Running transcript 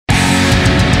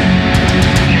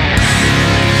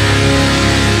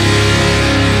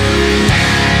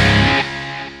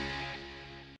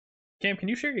game. Can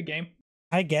you share your game?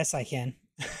 I guess I can.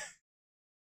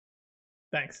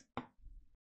 Thanks.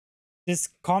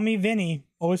 Just call me Vinny.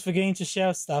 Always forgetting to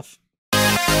share stuff.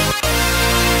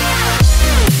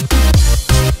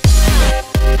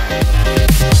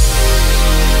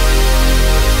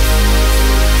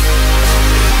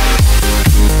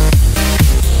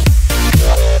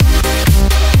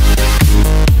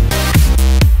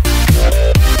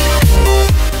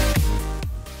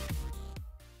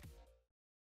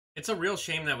 It's a real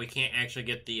shame that we can't actually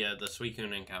get the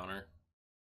Suicune encounter.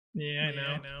 Yeah, I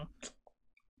know.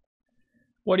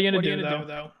 What are you gonna do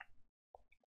though?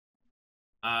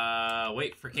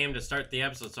 Wait for Cam to start the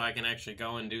episode so I can actually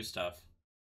go and do stuff.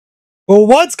 Well,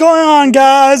 what's going on,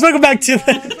 guys? Welcome back to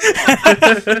the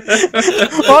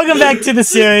welcome back to the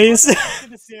series.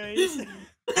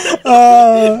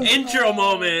 Intro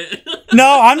moment.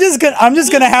 No, I'm just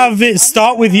gonna have it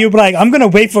start with you, but like I'm gonna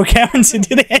wait for Karen to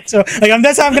do the intro. Like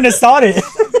that's how I'm gonna start it.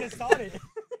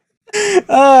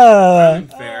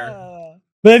 Fair.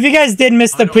 But if you guys did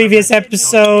miss the previous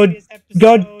episode,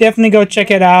 definitely go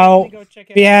check it out.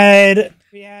 We had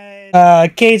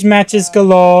cage matches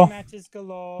galore.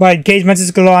 By cage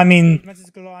matches galore, I mean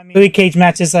 3 cage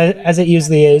matches as it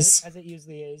usually is.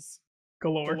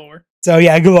 Galore. So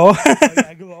yeah, galore.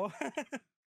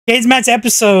 Cage match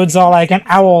episodes are like an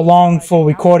hour long for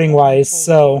recording wise,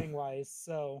 so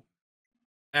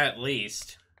At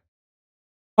least.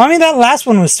 I mean that last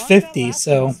one was 50,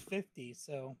 so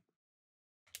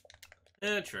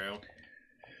True.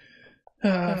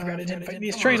 I forgot to invite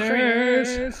these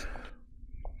trainers.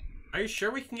 Are you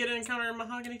sure we can get an encounter in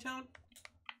Mahogany Town?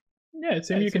 Yeah, it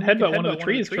seems you can headbutt one of the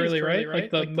trees, Curly, right?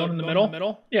 Like the one in the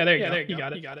middle? Yeah, there you go.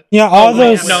 You got it. yeah, all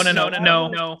those.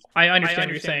 No. I understand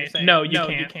what you're saying. No, you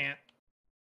can't.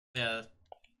 Yeah.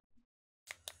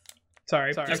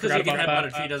 Sorry, Just because you can headbutt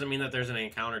a tree doesn't mean that there's an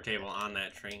encounter table on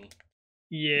that tree.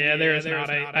 Yeah, there is not.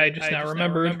 I just now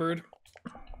remembered.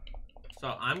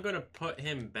 So I'm going to put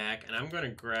him back, and I'm going to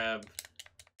grab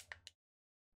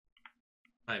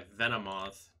my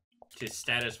Venomoth to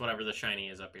status whatever the shiny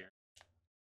is up here.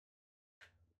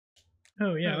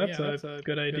 Oh yeah, that's a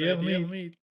good idea. Let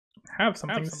me have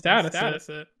something status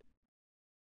it.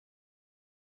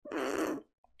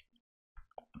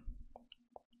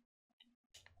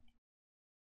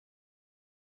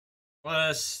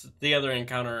 Plus the other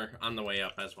encounter on the way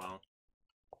up as well.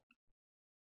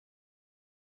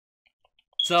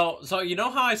 So you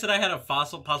know how I said I had a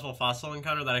possible fossil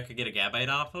encounter that I could get a Gabite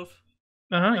off of?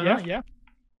 Yeah.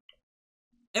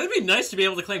 It would be nice to be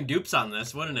able to claim dupes on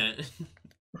this, wouldn't it?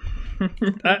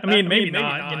 I mean, maybe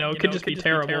not. You know, it could just be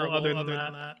terrible. Other than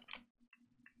that.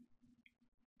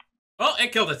 Well,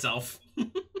 it killed itself.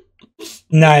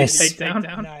 Nice.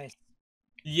 Takedown. Nice.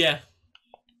 Yeah.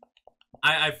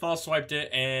 I false swiped it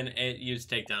and it used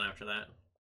takedown after that.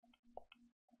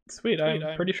 Sweet.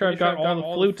 I'm pretty sure I've got all the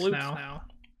flutes now.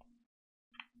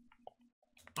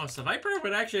 Oh, so Viper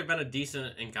would actually have been a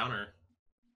decent encounter.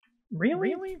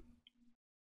 Really?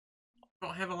 I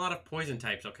don't have a lot of poison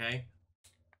types, okay?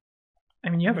 I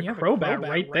mean, you have a Crobat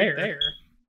right there.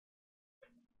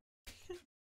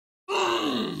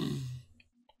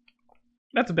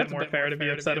 That's a bit more fair to be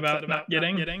upset about not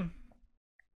getting.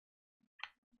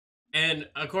 And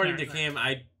according to Cam,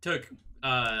 I took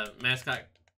Mascot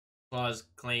Claw's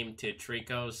claim to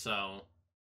Trico, so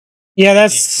yeah,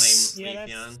 that's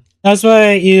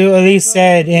what you at least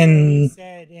said in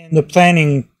the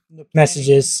planning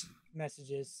messages.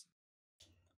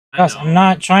 Gosh, I'm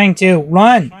not trying to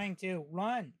run.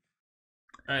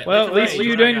 Right, well, at least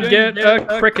you didn't get a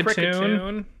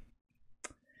Cricketune.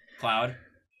 Cloud.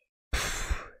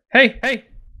 Hey.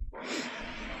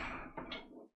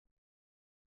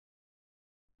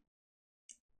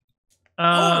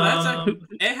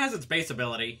 It has its base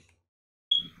ability.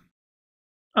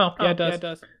 Oh, yeah, it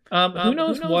does. Who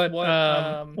knows what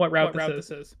route this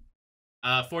is?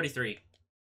 43.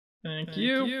 Thank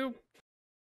you.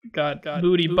 Got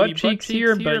booty butt cheeks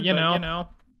here, but you know.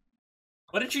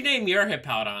 What did you name your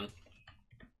Hippowdon?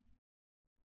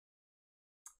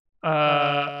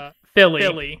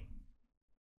 Philly.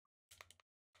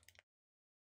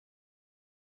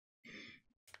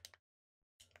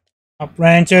 I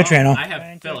ran into a trainer. I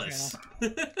have Phyllis.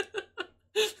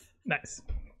 Nice.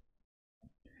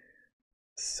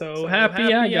 So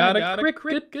happy I got a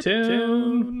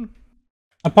Cricketune.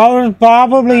 I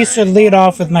probably should lead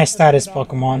off with my status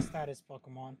Pokemon.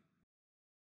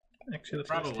 Actually, let's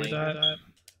Probably. do that.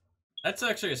 That's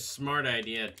actually a smart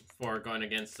idea for going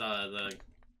against the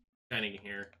shiny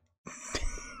here.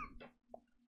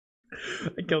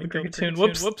 I killed the Cricketune.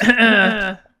 Whoops.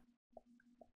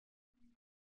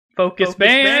 Focus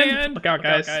band. Look out,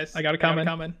 guys. I got it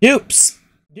coming. Dupes.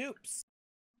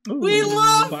 Ooh, We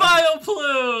love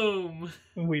Vileplume!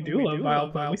 We do love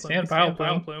Vileplume. We stand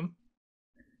Vileplume.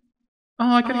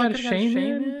 Oh, I could have got a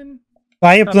Shaman.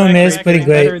 Vileplume is pretty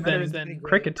great. Better than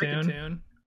Cricketune.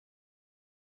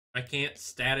 I can't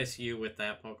status you with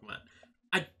that Pokemon.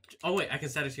 Oh wait, I can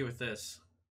status you with this.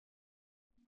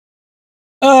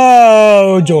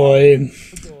 Oh, joy.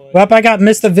 Well, I got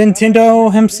Mr.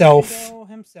 Nintendo himself.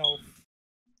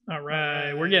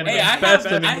 Alright, we're getting Hey, the I best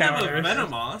have of a encounters.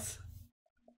 Venomoth.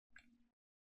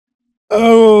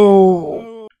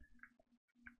 Oh.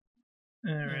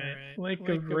 Alright, Lake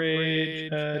of Rage.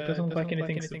 Doesn't look like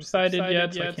anything's subsided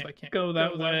yet, so I can't go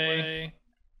that way.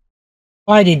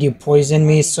 Why did you poison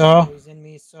me, sir?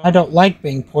 I don't like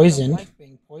being poisoned.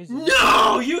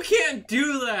 No, you can't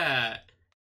do that.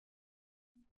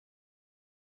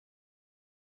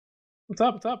 What's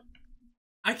up?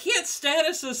 I can't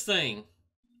status this thing.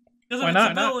 Because Why of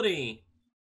not? its ability.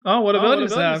 Oh, what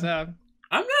abilities does it have?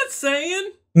 I'm not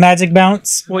saying. Magic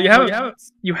bounce. Well, you have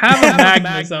a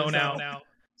Magma Zone out.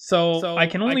 So I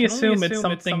can only assume it's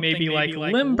something maybe like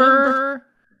Limber,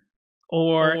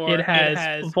 or it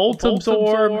has Volt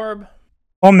Absorb.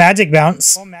 Or magic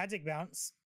bounce.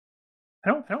 I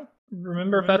don't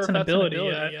remember if that's an ability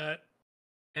yet.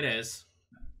 It is.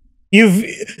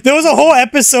 There was a whole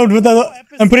episode with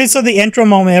I'm pretty sure the intro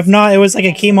moment. If not, it was like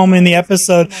a key moment in the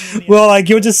episode. Well, like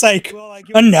you're just like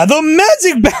another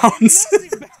magic bounce.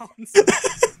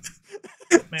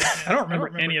 Man, I don't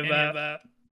remember any of that.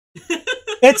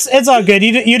 It's all good.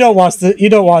 You don't watch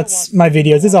my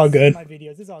videos. It's all good.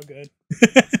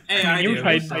 Hey, I Even do. if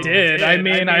I did, I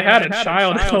mean, I had a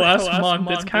child last month.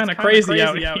 It's kind of crazy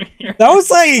out here. That was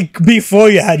like before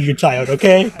you had your child.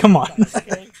 Okay, come on.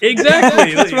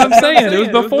 Exactly. That's what I'm saying. It was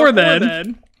before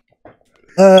then.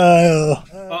 Well,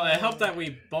 it helped that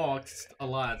we bulked a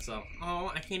lot, so...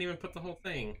 Oh, I can't even put the whole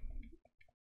thing.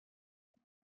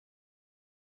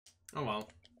 Oh well.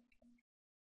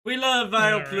 We love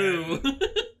Vileplume!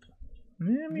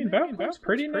 Yeah, I mean, Vileplume's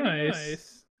pretty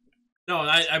nice. No,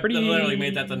 I literally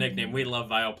made that the nickname. We love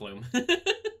Vileplume.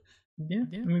 Yeah,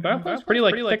 I mean, Vileplume's pretty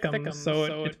like Thick'em,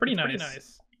 so it's pretty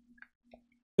nice.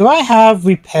 Do I have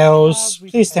repels?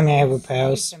 Please tell me I have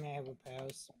repels.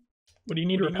 What do you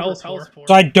need repels for?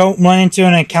 So I don't run into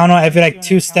an encounter every like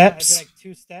 2 steps.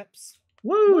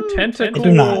 Woo, tentacle! I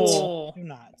do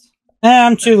not.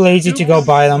 I'm too lazy to go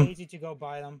buy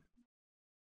them.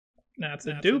 That's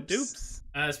a dupes.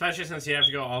 Especially since you have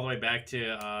to go all the way back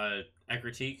to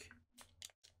Ekritique.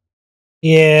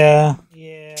 Yeah.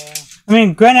 I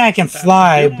mean, granted I can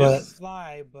fly, but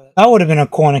that would have been a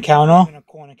corner counter.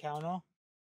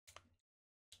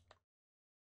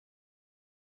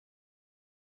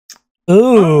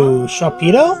 Ooh,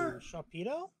 Sharpedo?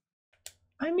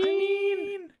 I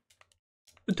mean,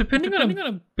 depending on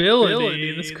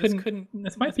ability,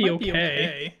 this might be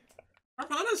okay.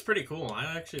 Carvanha's pretty cool.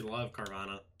 I actually love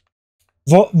Carvanha.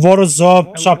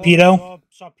 Votazorb, Sharpedo.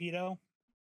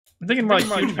 I'm thinking more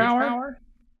like huge power.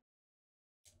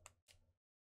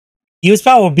 Use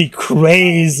power would be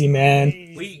crazy, man.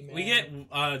 We get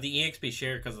the EXP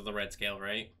share because of the red scale,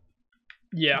 right?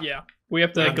 Yeah. We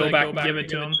have to go back and give it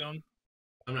to him.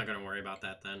 I'm not gonna worry about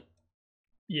that then.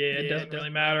 Yeah, it doesn't really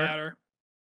matter.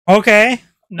 Okay.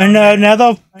 And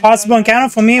another possible encounter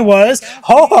for me was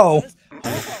Ho-Ho.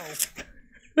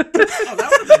 Oh, that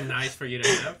would have been nice for you to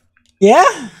have. Yeah.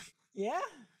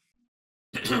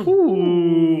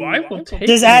 Ooh, I will take.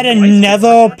 Just add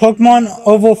another Pokemon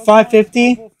over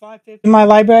 550 in my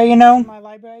library, you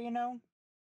know?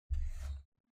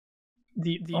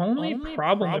 The only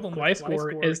problem with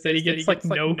Gliscor is that he gets like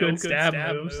no good stab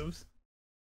moves.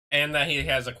 And that he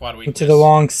has a quad weakness. To the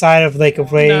wrong side of Lake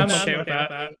of Rage. No, I'm okay with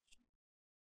that.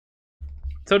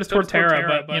 So does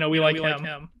Torterra, but you know, we like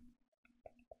him.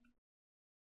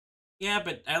 Yeah,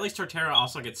 but at least Torterra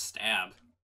also gets stabbed.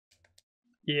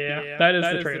 Yeah, that is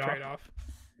the trade-off.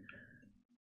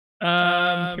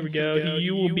 Here we go.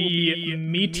 You will be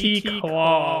Meaty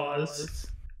Claws.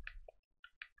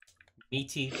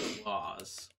 Meaty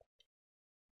Claws.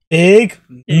 Big,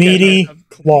 meaty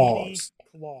claws.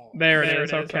 There it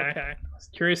is, okay. I was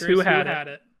curious who had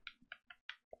it.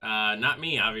 Not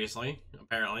me, obviously.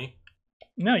 Apparently.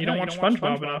 No, you don't watch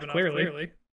SpongeBob enough,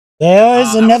 clearly. There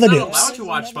is another I was dude. not allowed to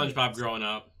watch SpongeBob growing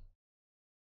up.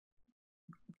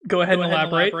 Go ahead and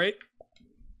elaborate.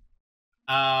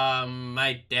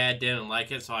 My dad didn't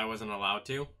like it, so I wasn't allowed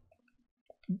to.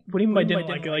 What do you mean by didn't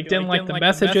like it? Like, didn't like the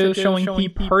messages showing he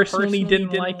personally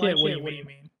didn't like it? What do you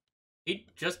mean? He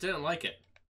just didn't like it.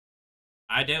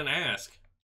 I didn't ask.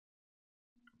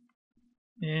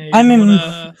 Yeah,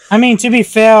 I mean, to be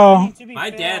fair, my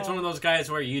dad's one of those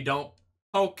guys where you don't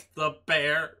poke the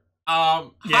bear. Yeah.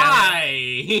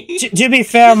 Hi. to be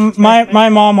fair, my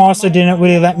mom also didn't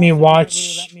really let me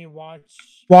watch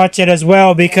it as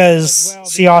well because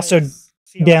she also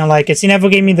didn't like it. She never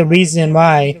gave me the reason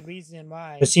why.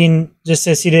 But she just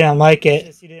says she didn't like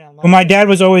it. But my dad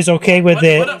was always okay with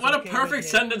it. What a perfect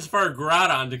sentence for a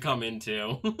Groudon to come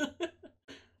into.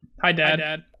 Hi,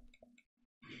 Dad.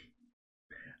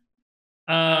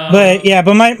 But yeah,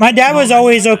 but my dad was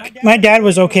always okay. My dad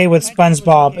was okay with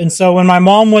SpongeBob, and so when my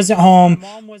mom wasn't home,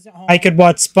 I could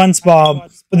watch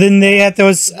SpongeBob. But then they had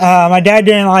those. My dad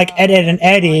didn't like Ed, Ed and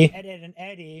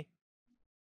Eddie,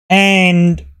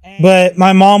 but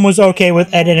my mom was okay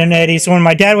with Ed, Ed and Eddie. So when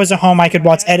my dad wasn't home, I could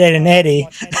watch Ed, Ed and Eddie.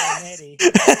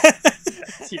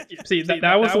 See,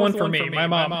 that was the one for me. My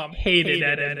mom hated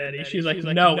Ed, Ed and Eddie. She's like,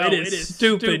 no, it is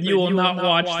stupid. You will not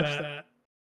watch that.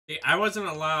 I wasn't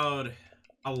allowed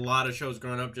a lot of shows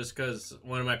growing up just because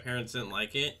one of my parents didn't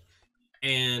like it,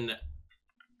 and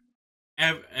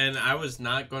I was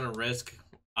not going to risk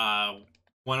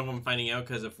one of them finding out,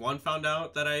 because if one found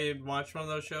out that I had watched one of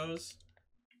those shows,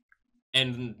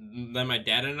 and then my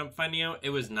dad ended up finding out,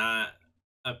 it was not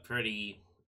pretty.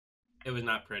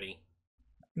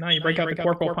 No, you break out the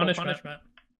corporal punishment.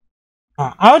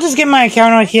 I'll just get my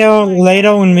account out here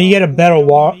later when we get a better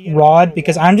rod,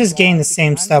 because I'm just getting the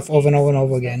same stuff over and over and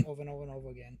over again.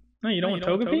 No, you don't want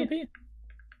Togepi?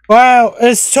 Well,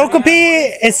 it's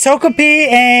Togepi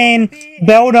and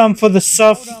Beldum for the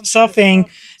surfing,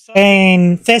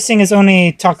 and Fessing is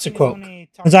only Toxicroak,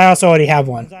 because I also already have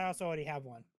one.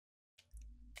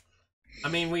 I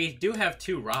mean, we do have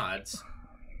 2 rods.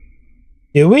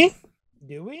 Do we?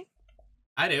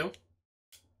 I do.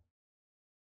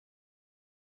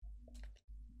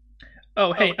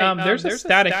 Oh, hey, there's a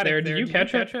static there. Did you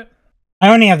catch it? I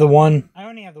only have the one.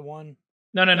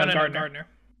 No, Gardner.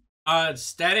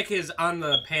 Static is on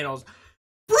the panels.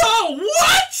 Bro,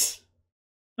 what?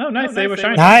 Oh, nice. They were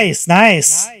shiny. Nice.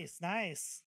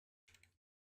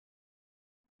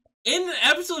 In the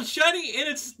episode shiny, and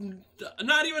it's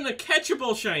not even a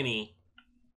catchable shiny.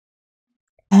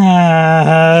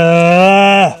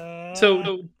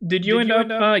 So, did you end up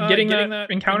getting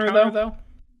that encounter though?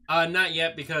 Not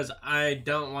yet, because I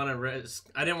don't want to risk.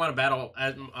 I didn't want to battle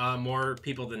more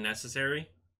people than necessary.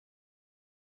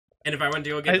 And if I went to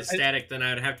go get the static, then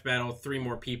I would have to battle 3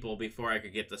 more people before I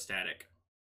could get the static.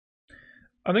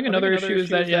 I think another issue is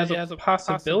that it has a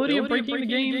possibility of breaking the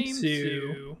game,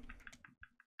 too.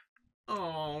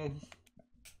 Oh.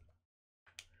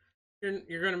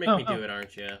 You're gonna make me do it,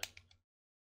 aren't you?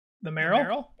 The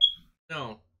Meryl?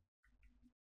 No.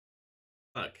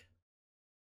 Look.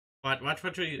 Watch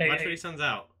what he sends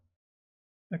out.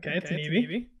 Okay, it's an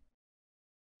Eevee.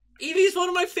 Eevee's one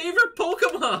of my favorite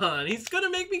Pokemon! He's gonna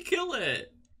make me kill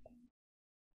it!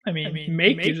 I mean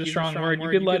make is a strong word. You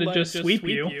could let it just sweep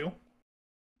you.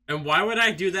 And why would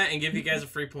I do that and give you guys a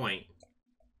free point?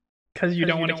 Because you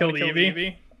don't want to kill the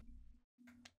Eevee?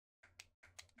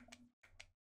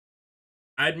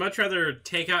 I'd much rather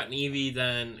take out an Eevee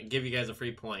than give you guys a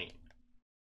free point.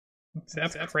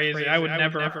 That's crazy. I would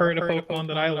never hurt a Pokemon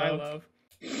that I love.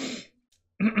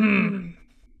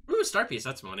 Ooh, Star Piece,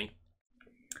 that's money.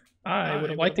 I would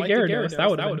have liked the Gyarados. That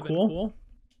would have been cool.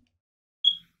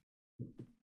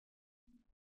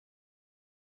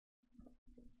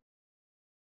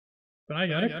 But I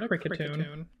got a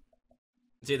Cricketune.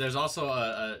 See, there's also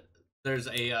a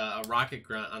Rocket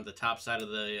Grunt on the top side of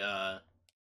the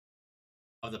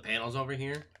panels over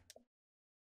here.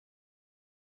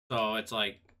 So it's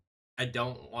like, I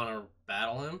don't want to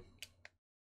battle him.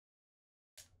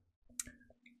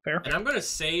 Fair. And I'm going to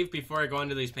save before I go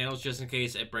into these panels just in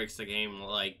case it breaks the game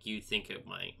like you think it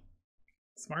might.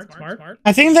 Smart.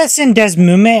 I think that's in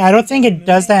Desmume. I don't think it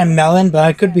does that in Melon, but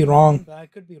I could be wrong.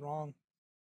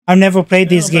 I've never played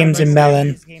these games in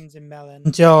Melon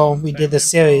until we did the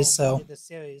series, so.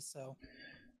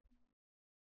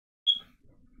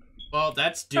 Well,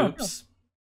 that's dupes.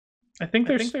 I think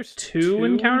there's 2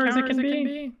 encounters it can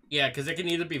be. Yeah, because it can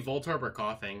either be Voltorb or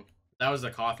Coughing. That was the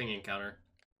Coughing encounter.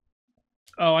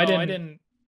 Oh, I didn't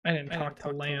talk to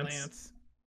Lance.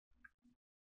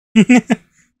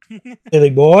 Silly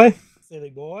boy.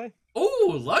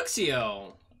 Ooh,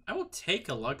 Luxio. I will take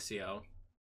a Luxio.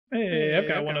 Hey, I've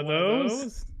got one of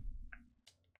those.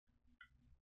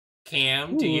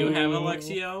 Cam, do you have a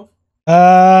Luxio?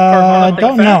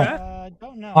 Don't know.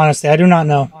 Honestly, I do not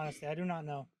know.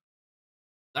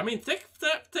 I mean, thick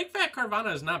fat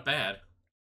Carvana is not bad.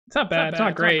 It's not bad. It's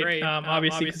not great.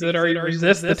 Obviously, because it already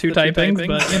resists the 2 typings,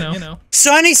 but you know.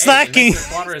 Shiny slacking.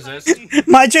 Water resist.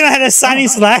 My trainer had a shiny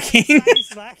slacking.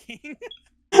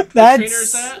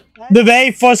 That's the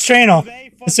very first trainer.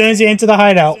 As soon as you enter the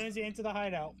hideout.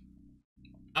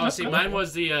 Oh, see, mine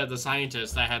was the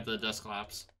scientist that had the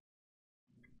Dusclops.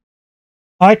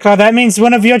 Alright, Carl, that means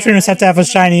one of your trainers have to have a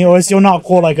shiny, or else you're not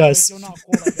cool like us.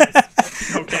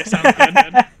 Okay, sounds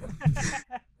good.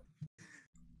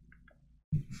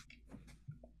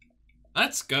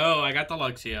 Let's go. I got the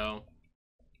Luxio.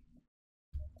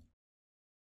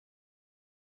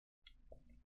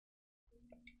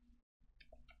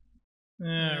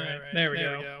 Alright, there we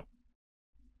go.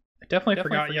 I definitely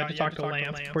forgot you had to talk to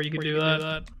Lance before you could do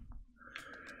that.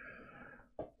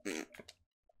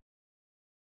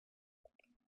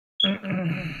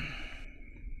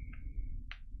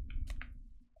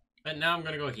 And now I'm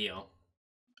gonna go heal.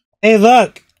 Hey,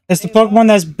 look! It's the Pokemon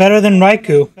that's better than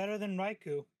Raikou.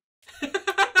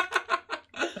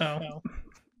 Oh.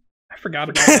 I forgot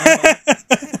about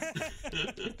that.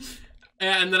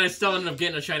 And then I still ended up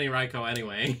getting a shiny Raikou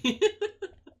anyway. Do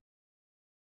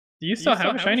you still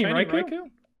have a shiny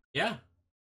Raikou? Yeah.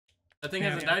 That thing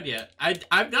hasn't died yet.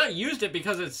 I've not used it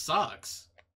because it sucks.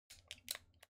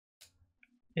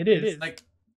 It is. Like,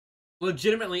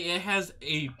 legitimately, it has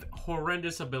a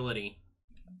horrendous ability.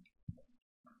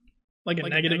 Like a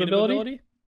negative ability?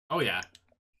 Oh, yeah.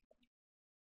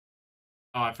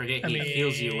 Oh, I forget he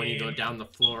heals you when you go down the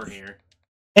floor here.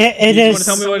 It you is. Want to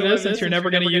tell me what it is since you're never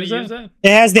going to use it? It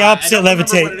has the opposite I don't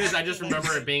levitate. remember what it is. I just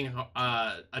remember it being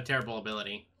a terrible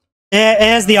ability. It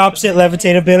has the opposite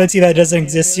levitate ability that doesn't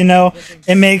exist, you know?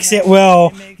 It makes it,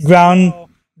 well, ground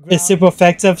is super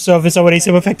effective, so if it's already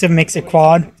super effective, it makes it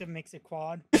quad.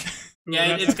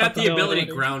 Yeah, it's got the ability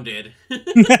grounded.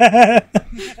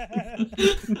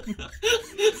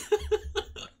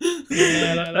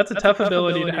 Yeah, that's a tough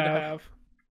ability to have.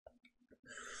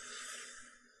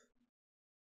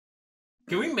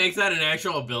 Can we make that an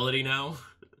actual ability now?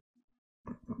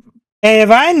 Hey,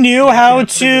 if I knew how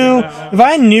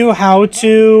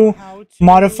to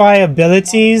modify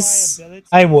abilities,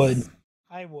 I would.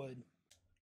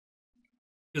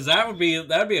 Because that'd be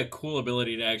a cool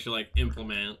ability to actually like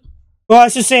implement. Well, I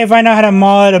should say if I know how to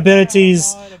mod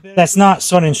abilities, that's not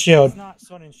Sword and Shield.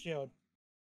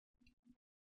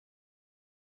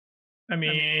 I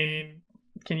mean,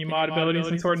 can you mod abilities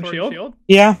in Sword and Shield?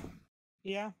 Yeah.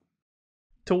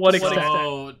 To what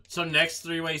extent? So next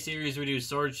 3-way series we do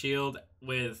Sword Shield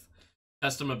with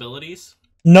custom abilities?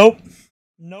 Nope.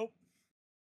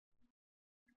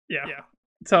 Yeah.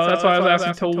 So that's why I was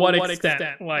asking to what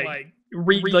extent? Like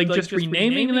just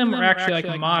renaming them or actually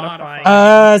like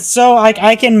modifying? So like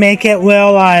I can make it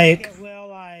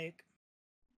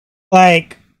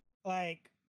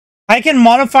I can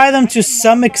modify them to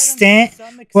some extent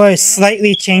where it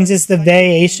slightly changes the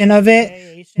variation of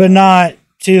it, but not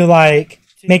to like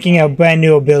making a brand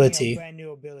new ability.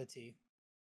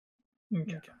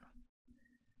 Okay.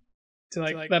 So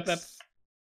like that's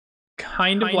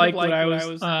kind of like what I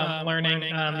was learning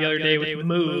the other day with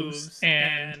moves,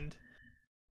 and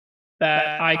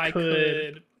that I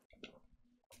could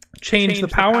change the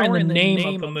power and the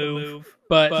name of the move,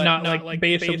 but not like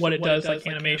based on what it does like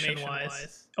animation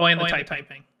wise. Oh, and the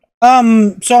typing.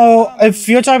 So if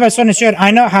you're talking about Sword and Shield,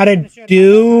 I know how to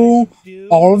do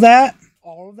all of that.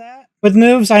 With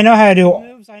moves, I know how to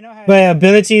do, but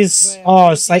abilities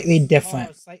are slightly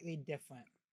different.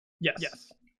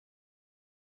 Yes.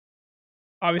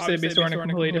 Obviously, it'd be stored in a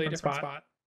completely different spot.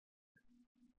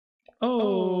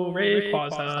 Oh,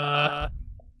 Rayquaza.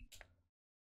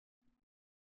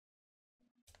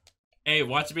 Hey,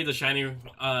 watch it be the shiny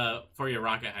for your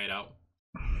rocket hideout.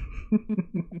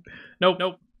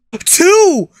 Nope.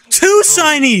 Two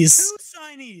shinies!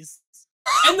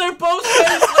 And they're both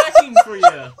slacking for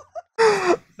you!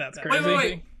 That's crazy.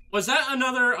 Wait. Was that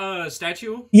another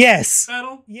statue Yes.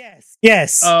 battle? Yes.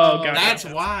 Oh, gotcha. That's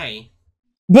why.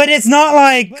 But it's not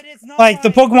like the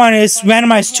Pokemon is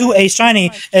randomized to a shiny,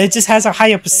 it just has a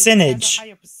higher percentage.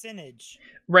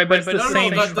 Right, but it's the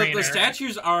same trainer. The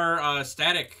statues are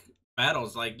static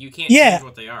battles, like you can't change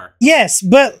what they are. Yes,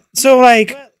 but so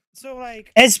like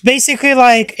it's basically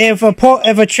like if a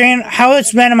trainer, how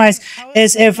it's randomized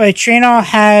is if a trainer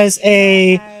has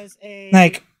a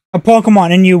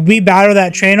Pokemon and you re-battle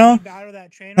that trainer,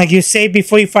 like you save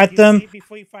before you fight them,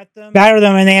 battle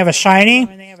them and they have a shiny.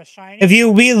 If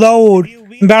you reload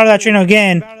and battle that trainer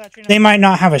again, they might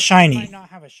not have a shiny.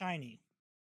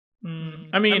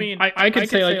 I mean, I could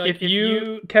say like if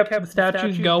you kept the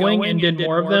statues going and did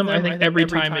more of them, I think every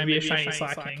time it'd be a shiny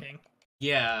slacking.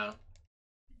 Yeah.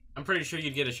 I'm pretty sure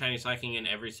you'd get a shiny Psyking in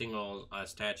every single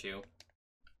statue.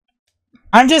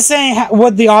 I'm just saying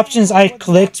what the options I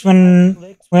clicked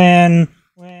when I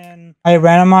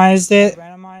randomized it.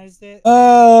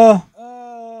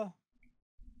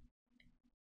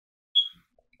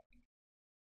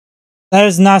 That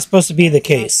is not supposed to be the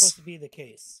case.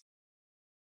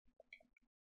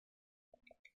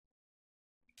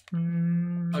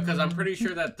 Because I'm pretty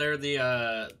sure that they're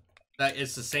the that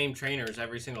it's the same trainers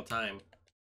every single time.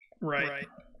 Right.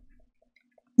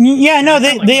 Yeah, no,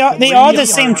 they are the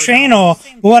same trainer.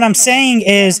 But what I'm saying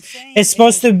is, it's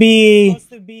supposed to be,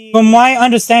 from my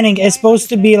understanding, it's supposed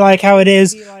to be like how it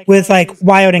is with like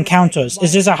wild encounters.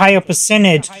 It's just a higher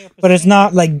percentage, but it's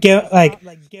not like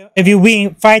if you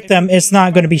fight them, it's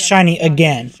not going to be shiny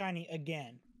again.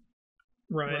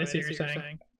 Right. I see what you're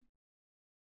saying.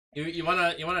 You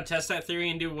wanna test that theory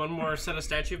and do one more set of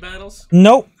statue battles?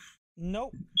 Nope.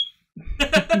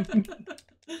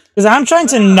 Because I'm trying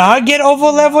to not get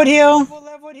over-leveled here.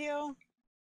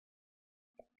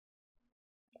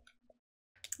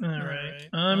 Alright.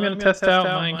 I'm gonna test out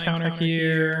my encounter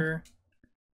here.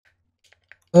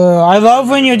 I love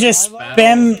when you just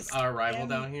spam... Our rival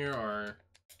down here, or...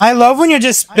 I love when you're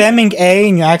just spamming A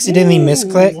and you accidentally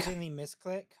misclick.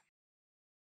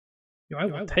 Yo, I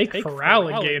will take for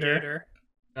alligator.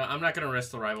 No, I'm not gonna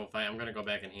risk the rival fight. I'm gonna go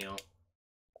back and heal.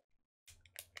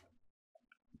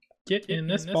 Get in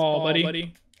this ball,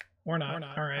 buddy. Or not.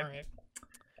 Alright.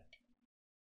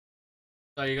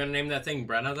 So you're gonna name that thing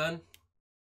Brenna then?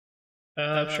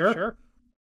 Sure.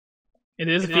 It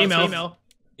is female.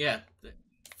 Yeah.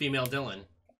 Female Dylan.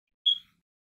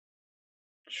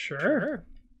 Sure.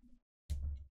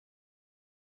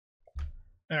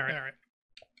 Alright.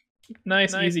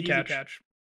 Nice, easy catch.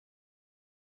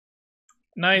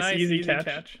 Nice, easy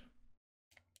catch.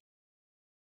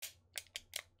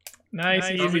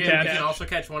 Nice, easy catch. You can also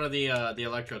catch one of the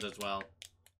electrodes as well.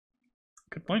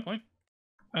 Good point.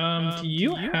 Do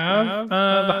you have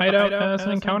the hideout as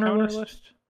an encounter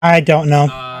list? I don't know.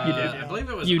 You do. I believe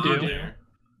it was you on do. there.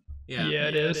 Yeah,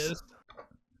 it is.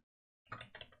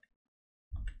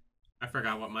 I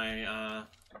forgot what my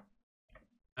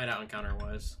hideout encounter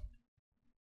was.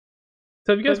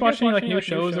 So have you guys watched any like new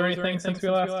shows or anything since we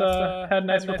last had a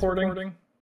nice recording?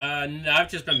 No, I've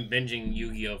just been binging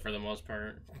Yu-Gi-Oh for the most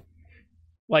part.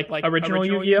 Like original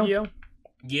Yu-Gi-Oh?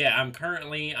 Yeah, I'm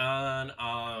currently on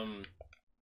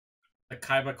the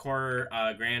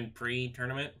Cagelocke Grand Prix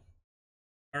tournament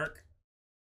arc.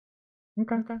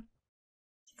 Okay.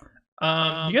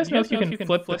 You guys know if you can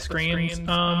flip the screens in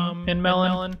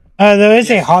Melon? There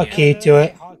is a hotkey to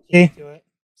it. See?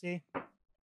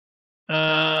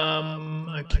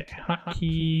 Okay,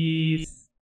 hotkeys.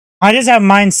 I just have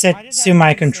mine set to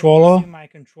my controller. I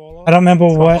don't remember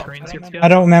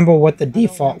what the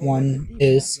default one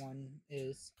is.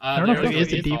 I don't know if it is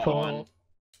the default one.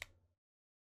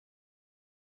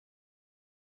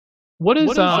 What is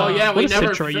we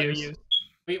never Citra use?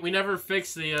 We never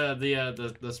fixed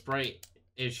the sprite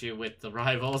issue with the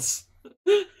rivals.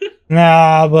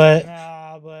 Nah, but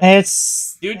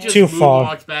it's Dude just too far.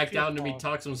 Walked back down to me,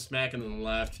 talked some smack, and then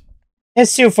left.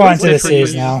 It's too far into the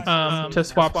series now. To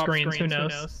swap screens, who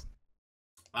knows?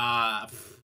 I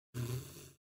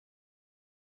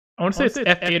want to say it's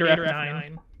F8 or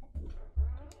F9.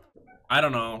 I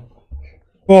don't know.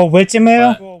 Well, which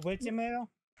email?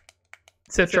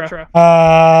 Citra.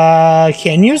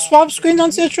 Can you swap screens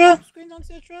on Citra?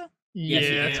 Yeah,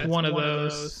 it's one of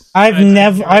those.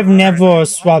 I've never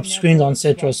swapped screens on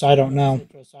Citra, so I don't know.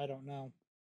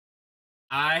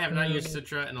 I have not used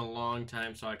Citra in a long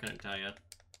time, so I couldn't tell you.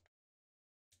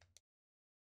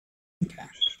 Okay.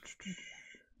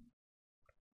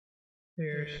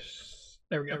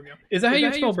 There we go. Is that how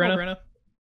you spell Brenna?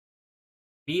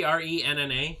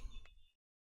 Brenna.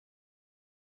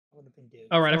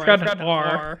 Alright, I forgot an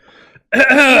R.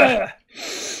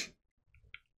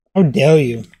 How dare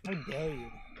you?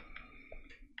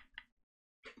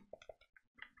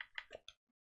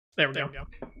 There we go.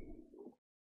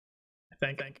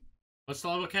 I think. What's the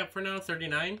level cap for now?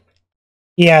 39?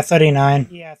 Yeah, 39.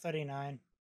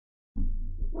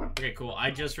 Okay, cool.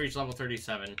 I just reached level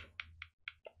 37.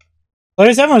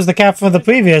 37 was the cap for the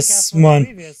previous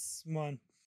one.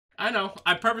 I know.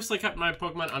 I purposely kept my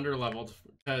Pokemon under-leveled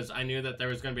because I knew that there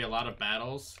was going to be a lot of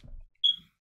battles.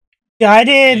 Yeah, I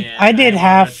did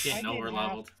half.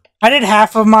 I did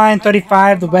half of mine,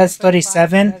 35, the rest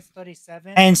 37.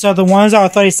 And so the ones that are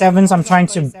 37s I'm trying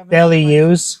to barely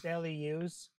use.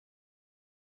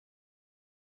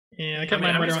 Yeah, I kept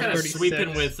mine I'm right just around kind of 36.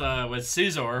 sweeping with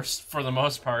Scizor for the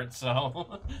most part,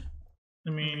 so... I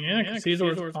mean, yeah,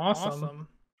 Caesar's awesome.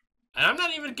 And I'm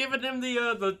not even giving him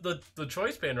the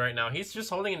choice band right now. He's just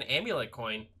holding an amulet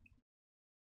coin.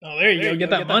 Oh, there you go. Get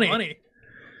that money.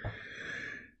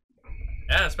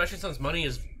 Yeah, especially since money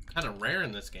is kind of rare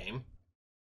in this game.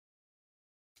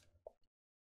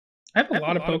 I have a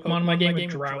lot of Pokemon in my game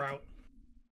with Drought.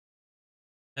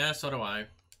 Yeah, so do I.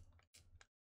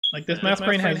 Like this Mass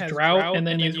Brain has Drought, and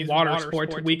then use Water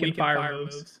Sport to weaken fire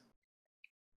moves.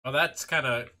 Well, that's kind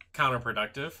of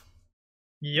counterproductive.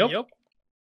 Yep.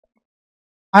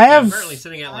 I'm currently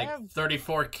sitting at like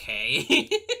 34K.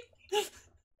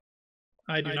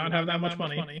 I do not have that much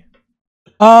money.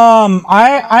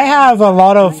 I have a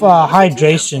lot of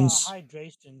hydrations.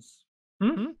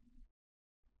 Hmm?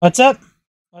 What's up?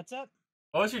 What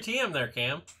was your TM there,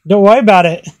 Cam? Don't worry about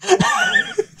it.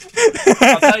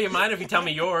 I'll tell you mine if you tell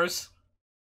me yours.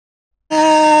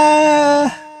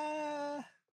 I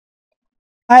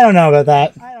don't know about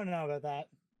that.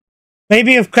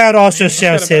 Maybe if Cloud also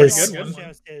shows his.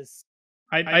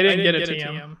 I didn't get a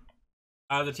TM.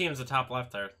 The TM's the top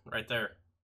left there, right there.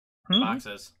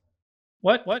 Boxes.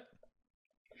 What?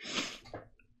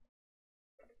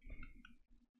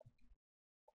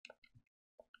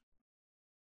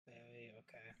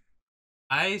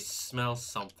 I smell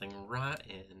something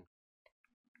rotten.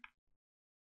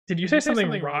 Did you say something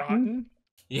rotten?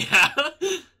 Yeah.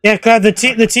 Yeah, Cloud, the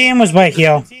TM was right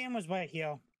here.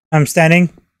 I'm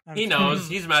standing. He knows.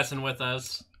 He's messing with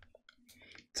us.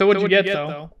 So what did you get,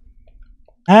 though?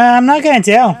 I'm not gonna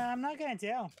tell.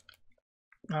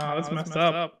 Oh, that's messed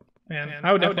up. Man,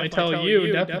 I would definitely tell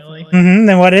you, definitely.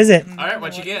 Then what is it? Alright,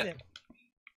 what'd you get?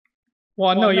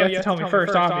 Well, no, you have to tell me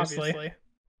first, obviously.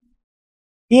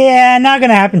 Yeah, not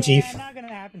gonna happen, Chief.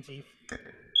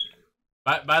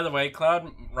 By the way,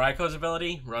 Cloud, Raiko's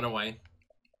ability, run away.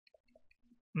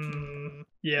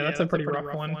 Yeah, that's a pretty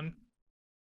rough one.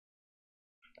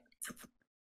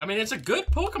 I mean, it's a good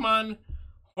Pokemon.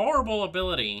 Horrible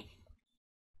ability.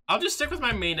 I'll just stick with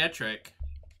my Manetric.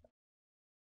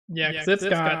 Yeah, because it's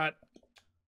got...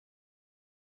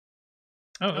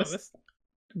 Oh, this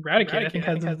Raticate, I think,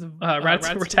 has...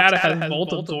 Rattata has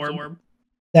Volt Absorb.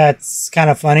 That's kind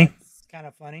of funny.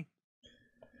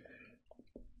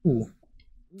 Ooh.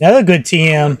 Another good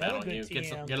TM.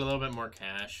 Get a little bit more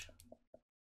cash.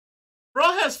 Bro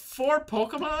has 4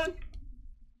 Pokemon?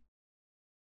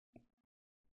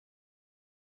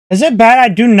 Is it bad? I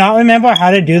do not remember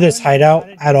how to do this hideout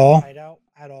at all.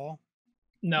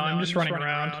 No, I'm just running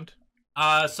around.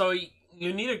 So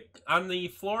you need a... On the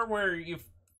floor where you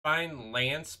find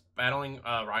Lance battling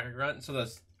Rocket Grunt, so the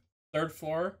 3rd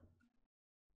floor,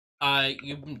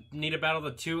 you need to battle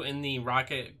the 2 in the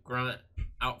Rocket Grunt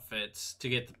outfits to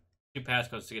get the 2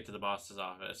 passcodes to get to the boss's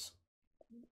office.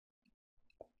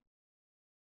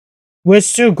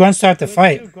 Which 2 grunts do I have to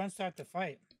fight?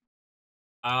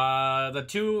 The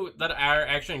 2 that are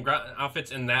actually in grunt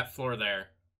outfits in that floor there.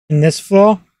 In this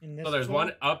floor? So there's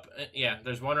one up, yeah,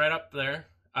 there's one right up there.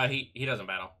 He doesn't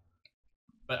battle.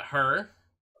 But her,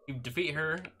 you defeat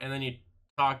her, and then you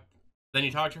talk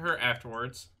to her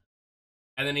afterwards.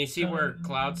 And then you see where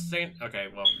Cloud's standing. Okay,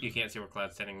 well, you can't see where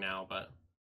Cloud's standing now, but...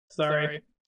 Sorry.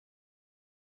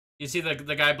 You see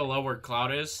the guy below where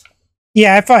Cloud is?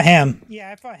 Yeah, I fought him.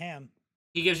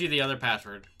 He gives you the other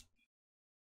password.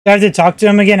 Do I have to talk to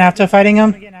him again after fighting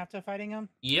him?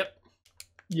 Yep.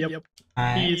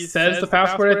 He says the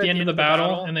password at the end of the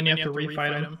battle, and then you have to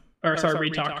refight him. Or, sorry,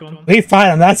 re-talk to him.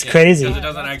 Refight him? That's crazy. Because it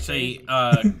doesn't actually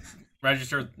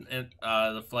register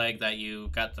the flag that you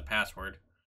got the password.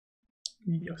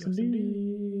 Yes,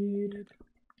 indeed.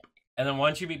 And then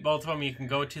once you beat both of them, you can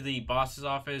go to the boss's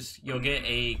office. You'll get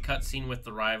a cutscene with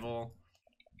the rival.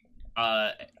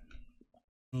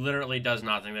 Literally does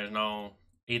nothing. There's no...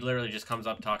 He literally just comes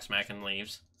up, talks smack, and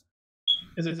leaves.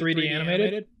 Is it 3D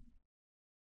animated?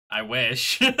 I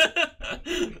wish.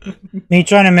 Me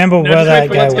trying to remember where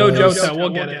that guy was. Let's go Johto.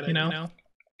 We'll get it, you know?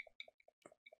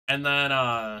 And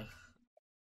then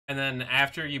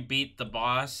after you beat the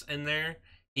boss in there,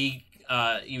 you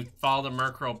follow the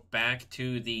Murkrow back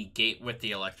to the gate with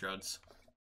the electrodes.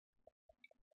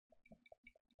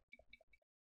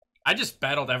 I just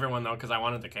battled everyone, though, because I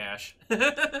wanted the cash.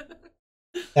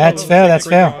 That's fair.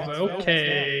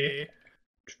 Okay.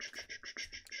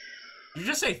 Did you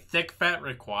just say thick, fat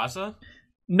Rayquaza?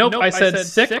 Nope, I said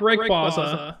sick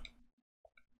Rayquaza.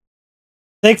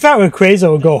 Thick, fat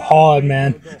Rayquaza would go hard,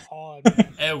 man.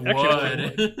 It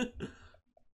would.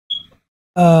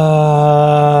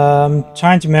 I'm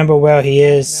trying to remember where he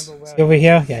is. Is he over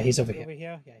here? Yeah, he's over here.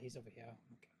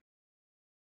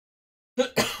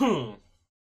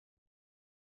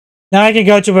 Now I can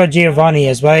go to where Giovanni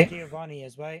is, right?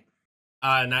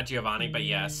 Not Giovanni, but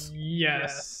yes.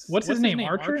 Yes. What's his name?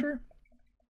 Archer?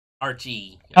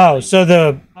 Archie. Oh, so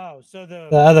the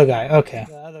other guy. Okay.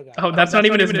 Oh, that's not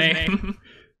even his name.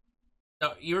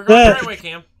 No, you were going the right way,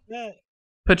 Cam.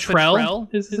 Petrel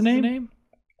is his name?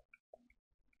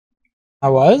 I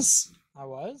was?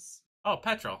 Oh,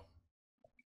 Petrol.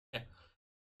 Yeah.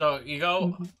 So you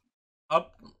go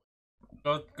up,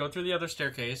 go through the other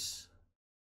staircase.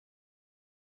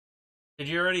 Did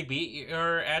you already beat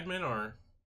your admin, or?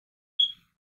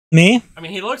 Me? I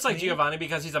mean, he looks like Giovanni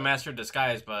because he's a master of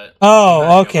disguise, but...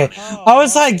 Oh, okay. I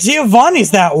was like,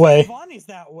 Giovanni's that way.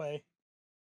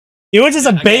 You were just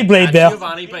a Beyblade there.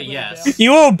 Giovanni, but yes.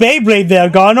 You were a Beyblade there,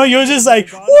 Gardner. You were just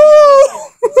like, woo!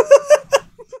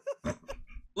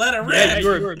 Let it rip!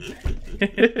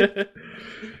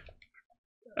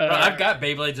 I've got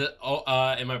Beyblades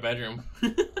in my bedroom.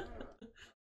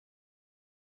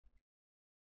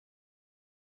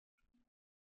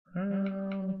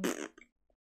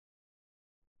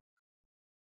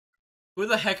 Who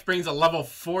the heck brings a level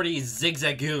 40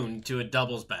 Zigzagoon to a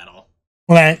doubles battle?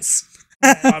 Lance.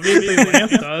 Obviously,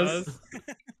 Lance does.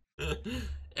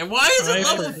 And why is it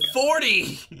level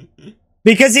 40?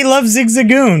 Because he loves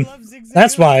Zigzagoon.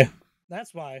 That's why.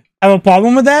 Have a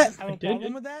problem with that?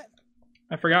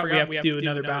 I forgot we have to do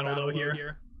another battle though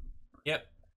here. Yep.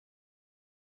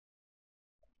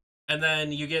 And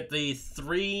then you get the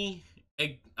 3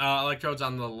 electrodes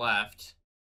on the left,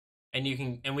 and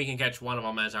we can catch one of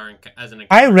them as an encounter.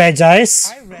 Hi, Red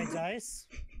Ice.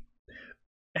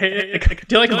 Hey, do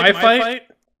you like my fight?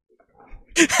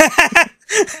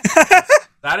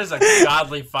 That is a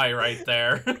godly fight right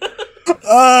there.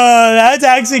 That's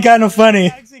actually kind of funny.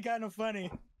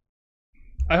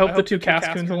 I hope the two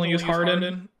Cascoons only use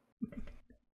Harden.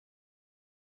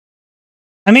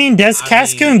 I mean, does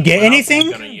Cascoon get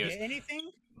anything?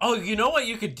 Oh, you know what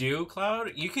you could do,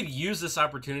 Cloud? You could use this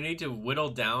opportunity to whittle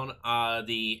down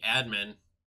the admin.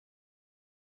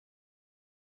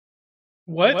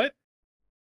 What?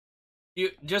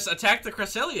 You just attack the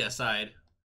Cresselia side.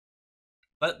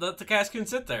 Let the Cascoon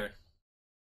sit there.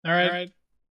 All right.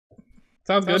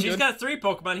 Sounds good. She's got 3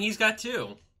 Pokemon. He's got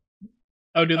 2.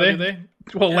 Oh, do they?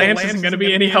 Well, Lance isn't going to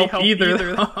be any help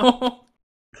either, though.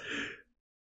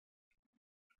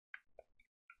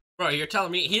 Bro, you're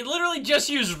telling me he literally just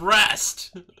used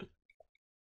Rest.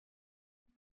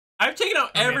 I've taken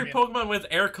out every Pokemon with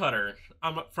Air Cutter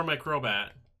from my Crobat.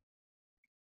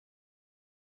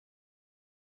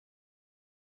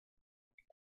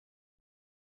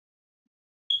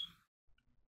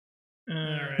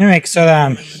 Make so that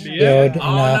I'm healed.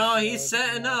 No, he's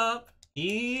setting up.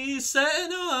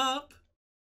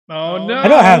 Oh no! I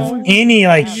don't have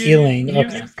any healing.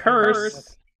 Okay.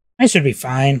 Curse. I should be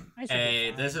fine.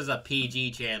 Hey, this is a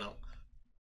PG channel.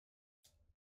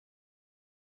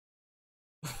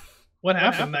 What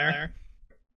happened there?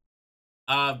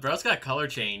 Bro's got color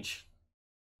change.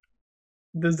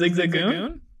 The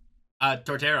Zigzagoon?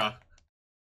 Torterra.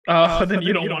 Oh, then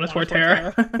you don't want a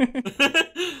Torterra.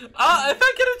 If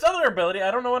I get its other ability,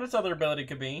 I don't know what its other ability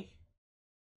could be.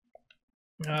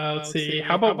 Let's see.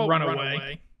 How about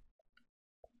Runaway?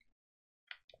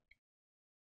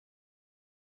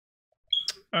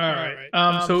 Alright.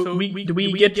 So do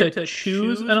we get to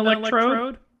choose an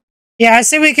Electrode? Yeah, I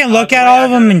say we can look at all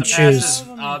of them and choose.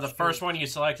 The first one you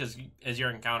select is your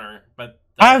encounter, but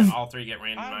all 3 get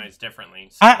randomized differently.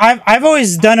 So. I've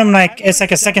always done them it's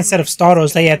like a second set of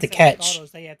starters that you have to catch.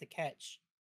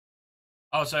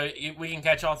 Oh, so we can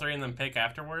catch all 3 and then pick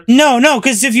afterwards? No,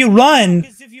 because if you run,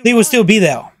 they will still be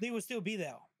there.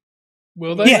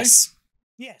 Will they?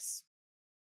 Yes.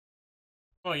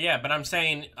 Well, yeah, but I'm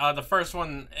saying the first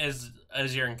one is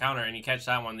your encounter, and you catch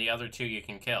that one. The other 2 you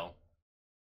can kill.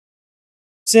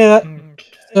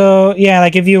 So yeah,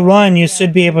 if you run, you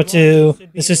should be able to.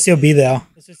 It should still be there.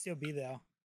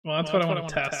 Well, that's what I want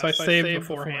to test. So I saved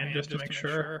beforehand just to make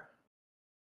sure.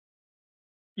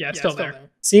 Yeah, it's still there.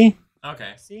 See?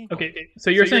 Okay. So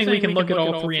you're saying we can look at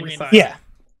all 3 inside? Yeah.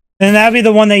 And that'd be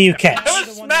the one that you catch. I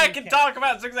was smack and talk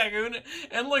about Zigzagoon,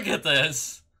 and look at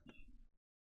this.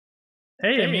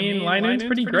 Hey, I mean, Linoon's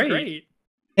pretty great.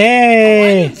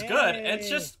 Hey! It's good. It's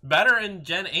just better in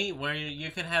Gen 8 where you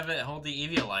can have it hold the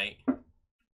Eviolite.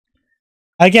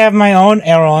 I can have my own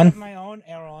Aeron.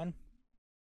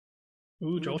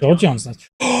 Ooh, Jolteon's not.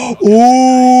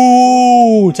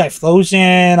 Ooh!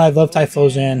 Typhlosion. I love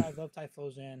Typhlosion.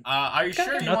 Are you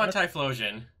sure you want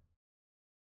Typhlosion?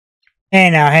 Hey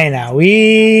now.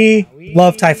 We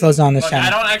love Typhlosion on this channel.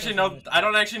 I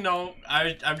don't actually know.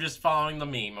 I'm just following the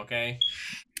meme, okay?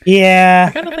 Yeah.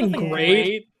 I got nothing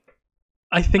great.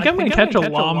 I think I'm gonna catch a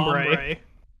Lombre.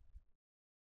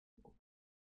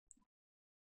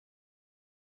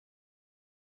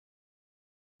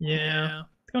 Yeah.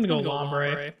 It's going to go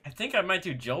Lombre. I think I might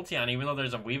do Jolteon, even though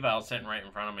there's a Weavile sitting right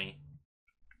in front of me.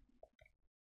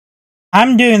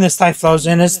 I'm doing this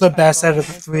Typhlosion. It's the best out of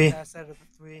the three. At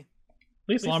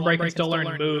least Lombre can still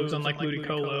learn moves, unlike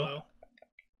Ludicolo.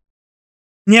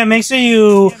 Yeah, make sure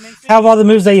you have all the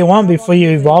moves that you want before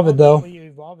you evolve it, though.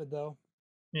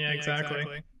 Yeah,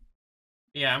 exactly.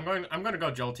 Yeah, I'm going to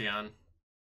go Jolteon.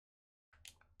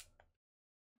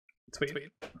 Sweet.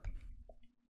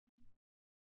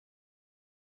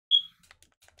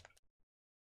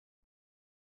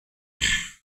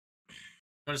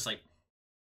 Go to sleep.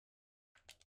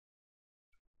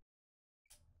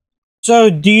 So,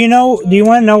 do you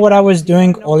want to know what I was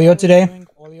doing earlier today?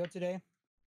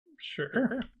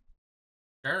 Sure.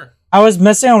 I was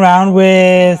messing around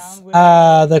with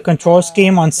the control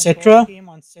scheme on Citra.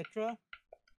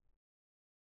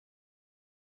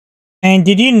 And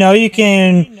did you know you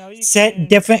can set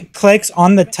different clicks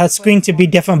on the touchscreen to be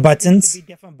different buttons?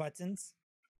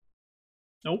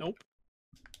 Nope.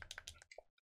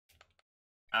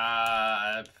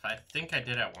 I think I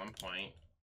did at one point.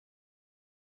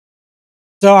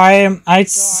 So I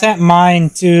set mine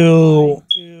to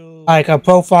like a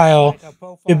profile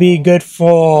to be good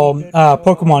for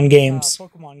Pokemon games. So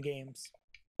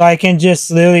I can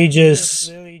just literally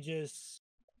just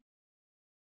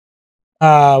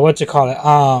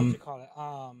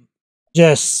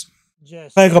just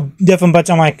click a different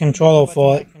button on my controller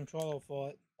for it.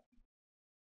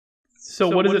 So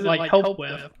what does it like help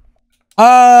with?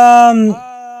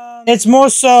 It's more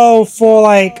so for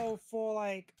like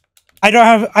I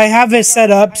have it set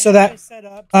up so that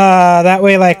that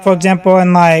way, like for example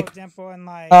in like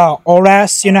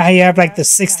ORAS, you know how you have like the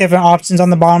 6 different options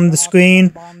on the bottom of the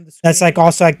screen. That's like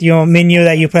also like your menu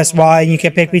that you press Y and you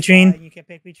can pick between.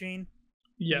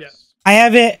 Yes. I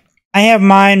have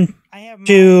mine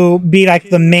to be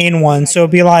like the main one, so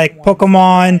it'll be like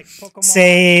Pokemon,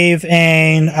 save,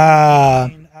 and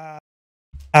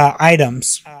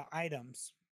items.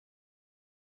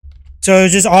 So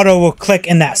just auto will click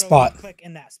in that spot.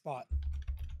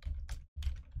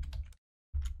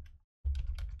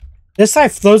 This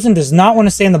Typhlosion does not want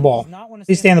to stay in the ball.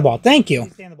 Please stay in the ball. Thank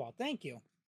you.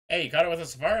 Hey, you caught it with a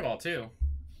Safari Ball too.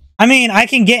 I mean, I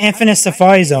can get infinite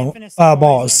Safari Zone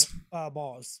balls.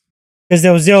 Because they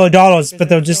were $0, but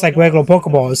they were just like regular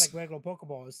Pokeballs.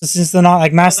 Since they're not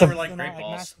like massive. They were like great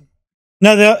balls.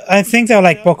 No, I think they're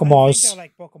like Pokeballs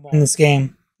in this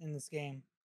game.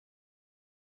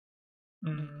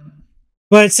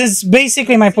 But since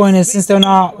basically my point is, since they're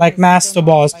not like Master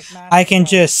Balls, I can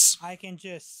just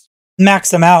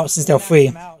max them out since they're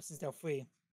free.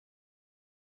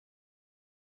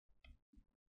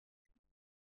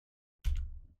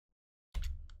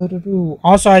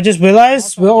 Also, I just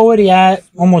realized we're already at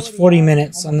almost 40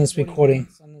 minutes on this recording.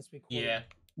 Yeah.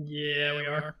 Yeah, we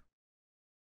are.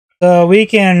 So we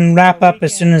can wrap up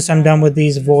as soon as I'm done with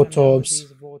these Voltorbs.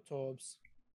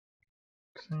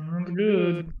 Sounds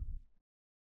good.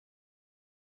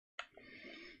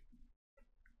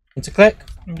 It's a click.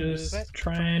 I'm just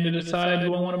trying to decide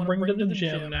who I want to bring to the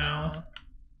gym now.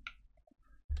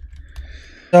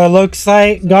 So it looks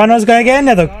like Gardner's gonna get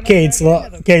another Cage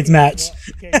match.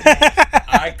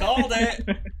 I called it.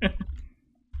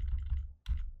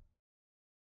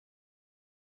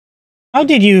 How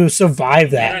did you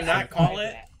survive that? Did I not call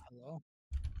it?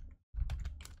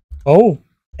 Oh,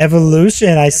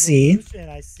 evolution, I see.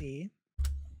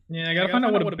 Yeah, I gotta find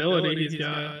out what ability he's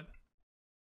got.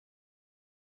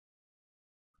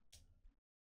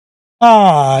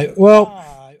 Well,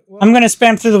 I'm gonna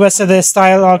spam through the rest of this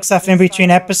dialogue stuff in between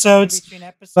episodes.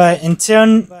 But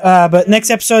next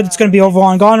episode it's gonna be over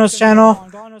on Gardner's channel.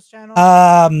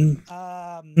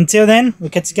 Until then, we'll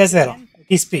catch you guys later.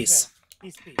 Peace.